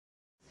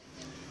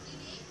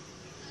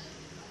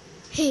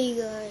Hey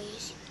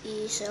guys,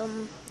 it's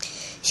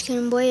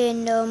Boy,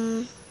 and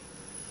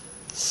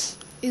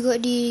we got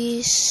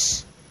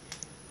this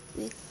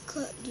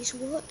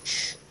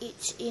watch.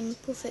 It's in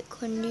perfect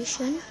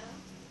condition.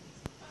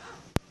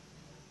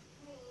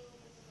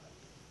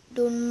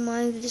 Don't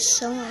mind the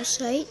sound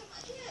outside,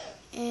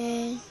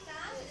 and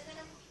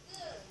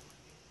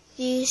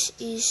this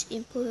is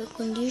in perfect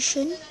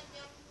condition,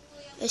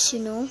 as you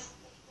know.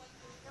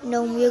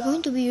 Now we are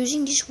going to be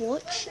using this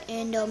watch,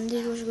 and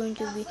this was going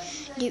to be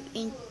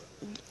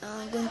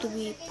going to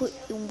be put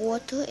in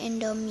water,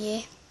 and yeah,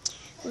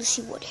 we'll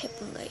see what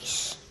happens,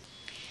 guys.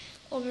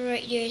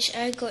 Alright guys,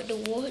 I got the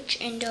watch,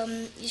 and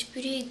it's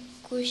pretty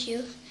good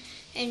here,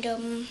 and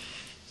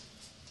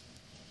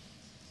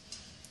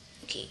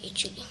okay,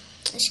 actually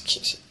let's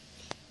kiss it.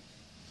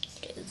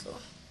 There we go.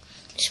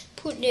 Let's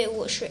put the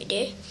watch right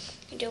there,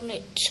 and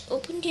let's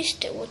open this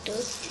tap water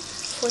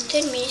for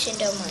 10 minutes, and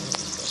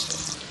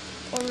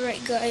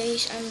alright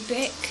guys, I'm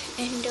back,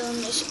 and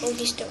let's open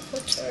this tap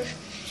water.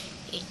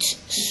 It's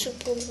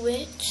super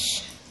wet,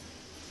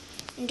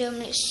 and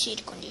let's see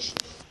the condition.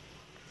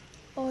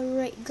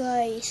 Alright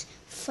guys,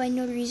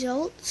 final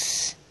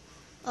results.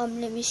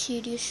 Let me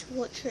see this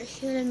watch right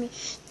here. Let me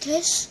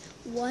test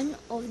one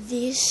of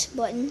these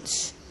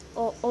buttons,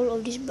 or all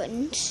of these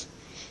buttons,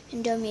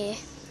 and yeah,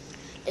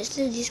 let's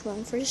test this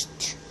one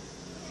first.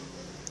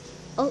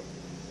 Oh,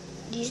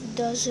 this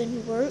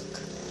doesn't work.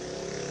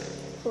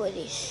 How about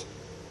this?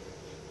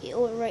 Yeah,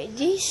 alright,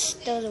 this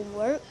doesn't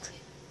work.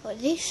 How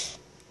about this?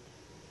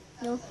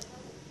 No.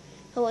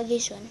 How about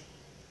this one?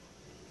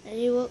 Does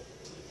it work?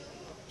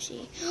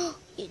 See,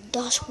 it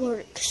does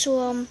work.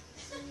 So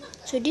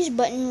so this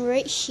button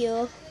right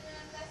here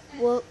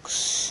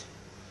works,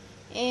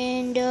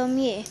 and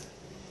yeah,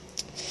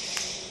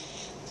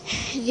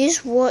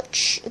 this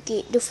watch,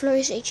 okay, the floor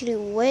is actually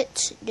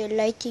wet, the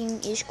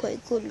lighting is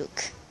quite good,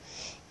 look.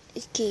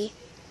 Okay,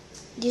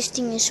 this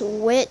thing is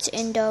wet,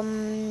 and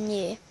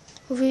yeah,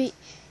 hopefully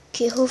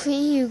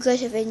you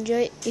guys have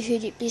enjoyed. If you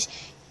did, please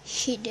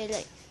hit the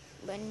like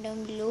button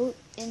down below,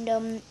 and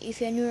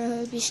if you're new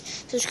around, please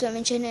subscribe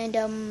my channel, and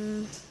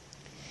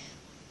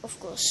of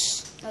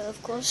course,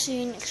 see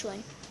you in next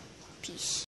one. Peace.